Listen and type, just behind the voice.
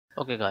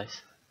Okay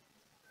guys,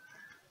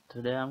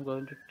 today I'm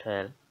going to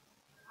tell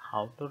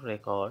how to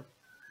record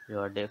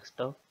your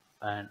desktop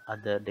and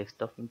other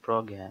desktop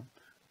program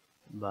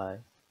by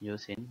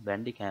using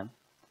Bandicam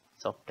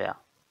software.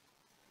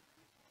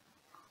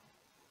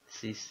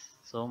 This is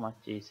so much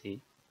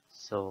easy,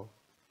 so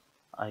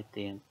I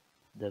think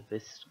the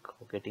best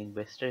getting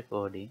best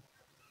recording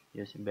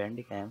using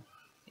Bandicam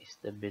is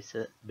the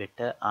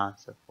better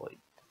answer for it.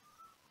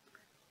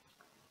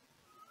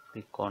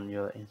 Click on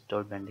your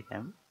install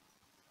Bandicam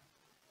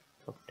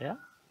software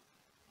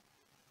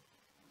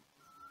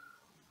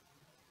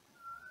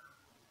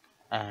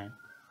and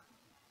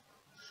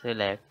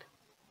select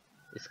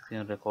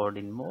screen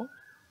recording mode,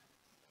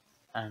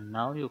 and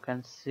now you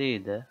can see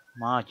the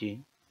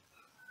margin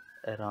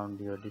around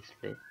your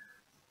display.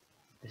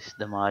 This is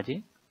the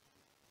margin,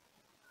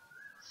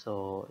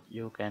 so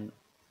you can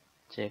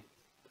check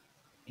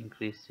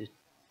increase it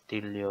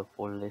till your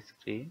full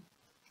screen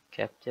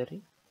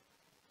capturing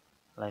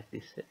like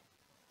this.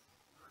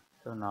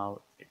 So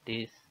now it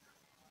is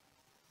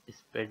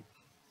spread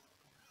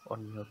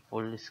on your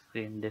full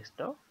screen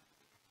desktop,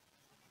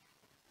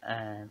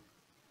 and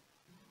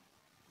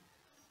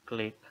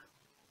click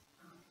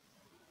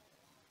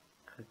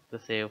the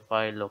save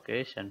file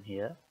location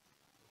here.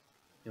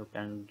 You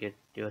can get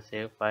your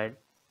save file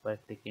by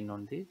clicking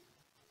on this,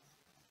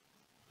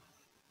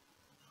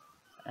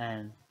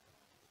 and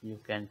you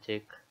can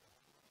check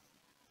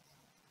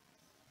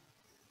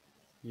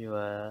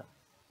your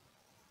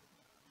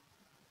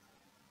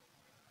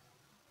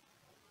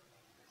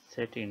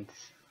settings,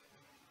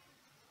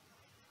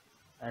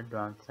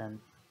 advanced and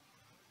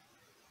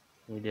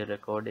video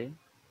recording,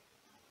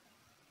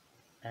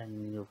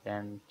 and you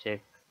can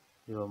check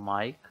your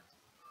mic.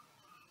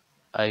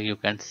 You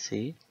can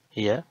see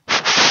here,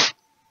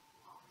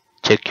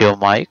 check your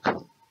mic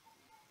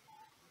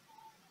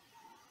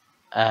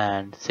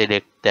and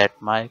select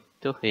that mic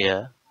to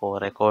hear or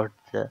record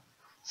the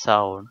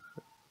sound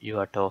you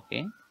are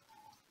talking,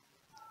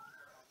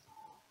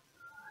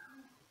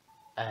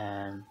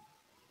 and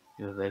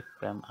your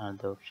webcam and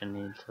the option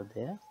is also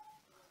there.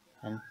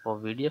 And for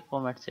video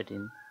format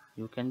setting,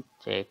 you can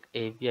check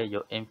AVI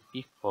your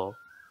MP4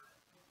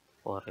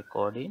 for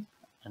recording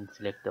and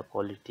select the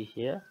quality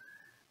here.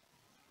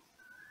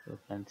 You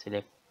can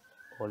select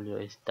all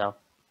your stuff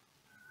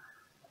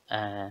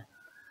and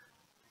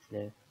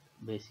select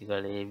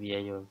basically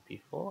AVI your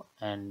MP4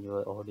 and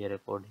your audio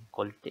recording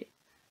quality,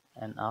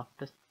 and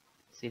after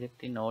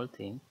selecting all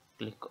things,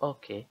 click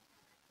OK.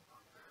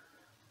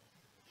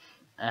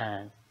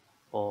 And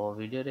for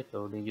video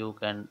recording, you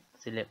can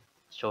select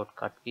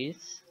shortcut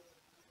keys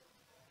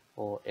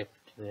for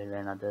F12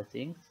 and other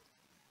things.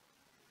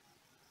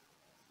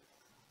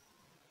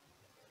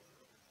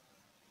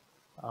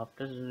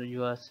 After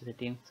your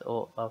settings,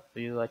 or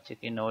after you are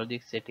checking all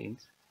these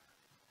settings,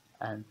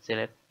 and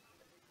select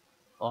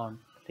on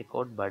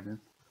record button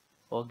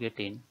for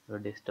getting your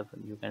desktop.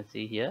 You can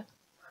see here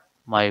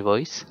my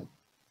voice,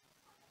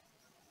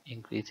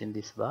 increase in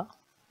this bar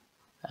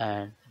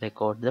and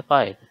record the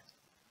file.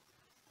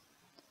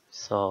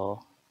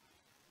 So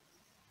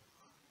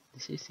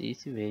this is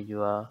easy way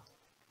you are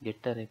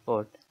get a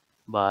record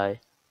by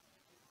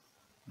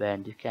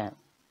Bandicam.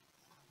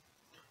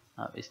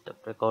 Now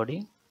stop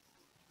recording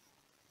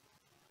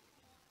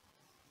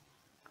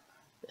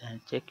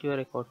and check your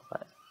record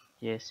file.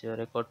 Yes, your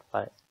record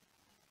file.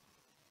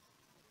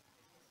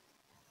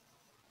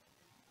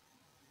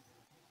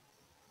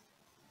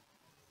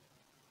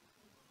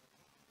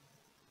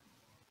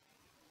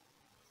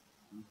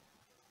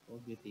 For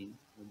getting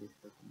the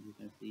desktop, you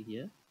can see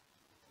here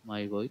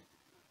my voice.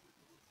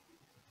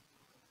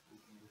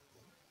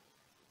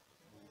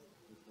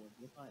 Record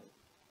the file.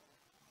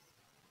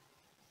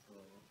 So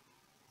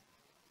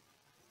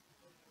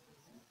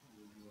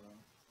you are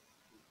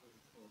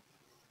record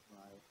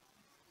by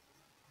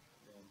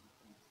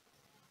Bandicam.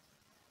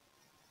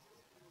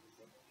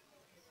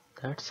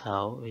 That's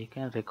how we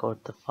can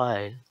record the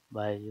file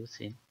by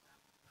using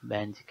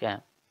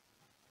Bandicam.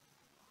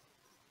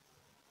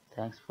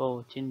 Thanks for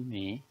watching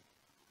me.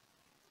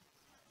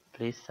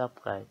 Please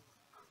subscribe.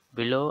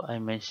 Below I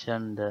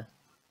mentioned the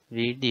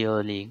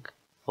video link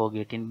for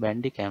getting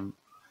Bandicam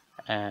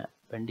and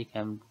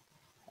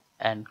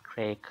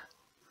Crack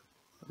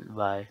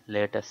by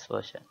latest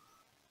version.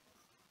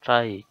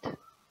 Try it.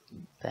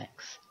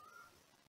 Thanks.